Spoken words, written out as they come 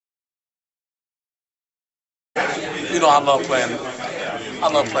you know, I love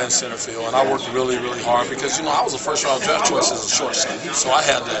playing center field, and I worked really, really hard because, you know, I was a first-round draft choice as a shortstop, so I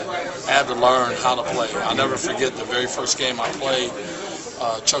had to learn how to play. I'll never forget the very first game I played.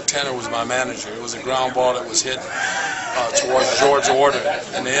 Chuck Tanner was my manager. It was a ground ball that was hit towards George Order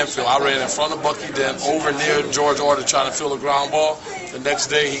in the infield. I ran in front of Bucky Dent, over near George Order, trying to field a ground ball. The next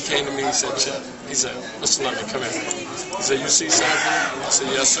day, he came to me. He said, "Chet," he said, "Mr. Lemon, come here." He said, "You see center field?" I said,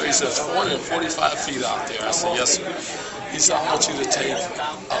 "Yes, sir." He said, "It's 445 feet out there." I said, "Yes, sir." He said, "I want you to take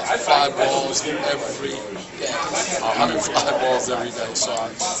fly balls every day, 100 fly balls every day." So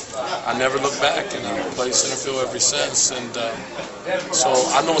I never looked back, and I played center field ever since. And so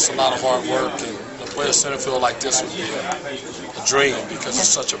I know it's a lot of hard work, and to play a center field like this would be a dream because it's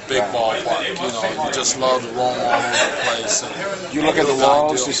such a big ballpark. You know, you just love to roam all over the place. And you look at the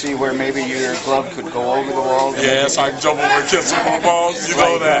walls to see where maybe your glove could go over the wall. Yes, I can jump over and catch some more balls. You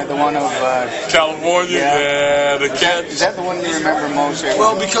know that. The one of California, yeah, the catch. Is that the one you remember most?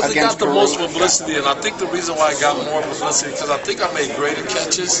 Well, because it got the most publicity, and I think the reason why it got more publicity because I think I made greater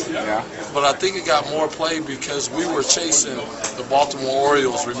catches. Yeah. But I think it got more play because we were chasing the Baltimore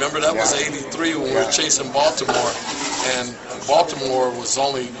Orioles. Remember that was '83 when we were chasing Baltimore, and Baltimore was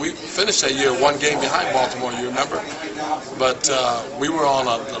we finished that year one game behind Baltimore. You remember? But we were on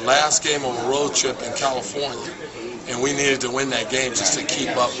the last game of a road trip in California. And we needed to win that game just to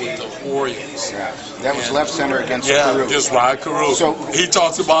keep up with the Orioles. Yeah. That was left center against Carew. Yeah, just right, Carew. So he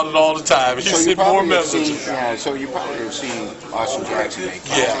talks about it all the time. He sent more messages. So you probably have seen Austin Jackson make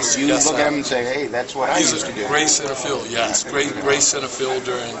catches. Yes. You look at him and say, "Hey, that's what I used to do." He's a great center fielder. Yes, great center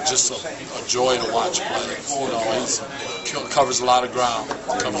fielder, and just a joy to watch play. You know, he covers a lot of ground.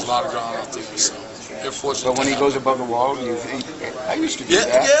 Out there. So. But when he goes above the wall, I used to do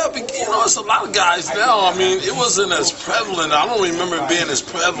that. Yeah, but you know, it's a lot of guys now. I mean, it wasn't as prevalent. I don't remember it being as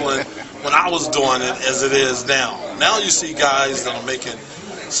prevalent when I was doing it as it is now. Now you see guys that are making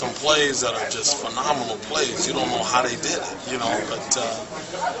some plays that are just phenomenal plays. You don't know how they did it, you know, but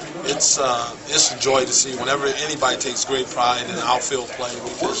it's a joy to see whenever anybody takes great pride in outfield play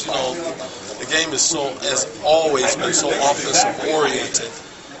because, you know, the game has always been so offensive oriented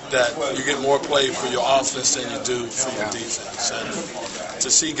that you get more play for your offense than you do for your defense. And to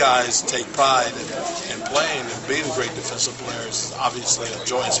see guys take pride in playing and being great defensive players is obviously a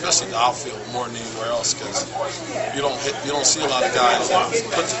joy, especially the outfield more than anywhere else, because you don't see a lot of guys that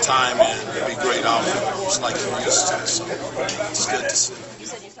put the time in to be great outfielders like you used to. So it's good to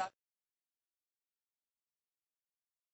see.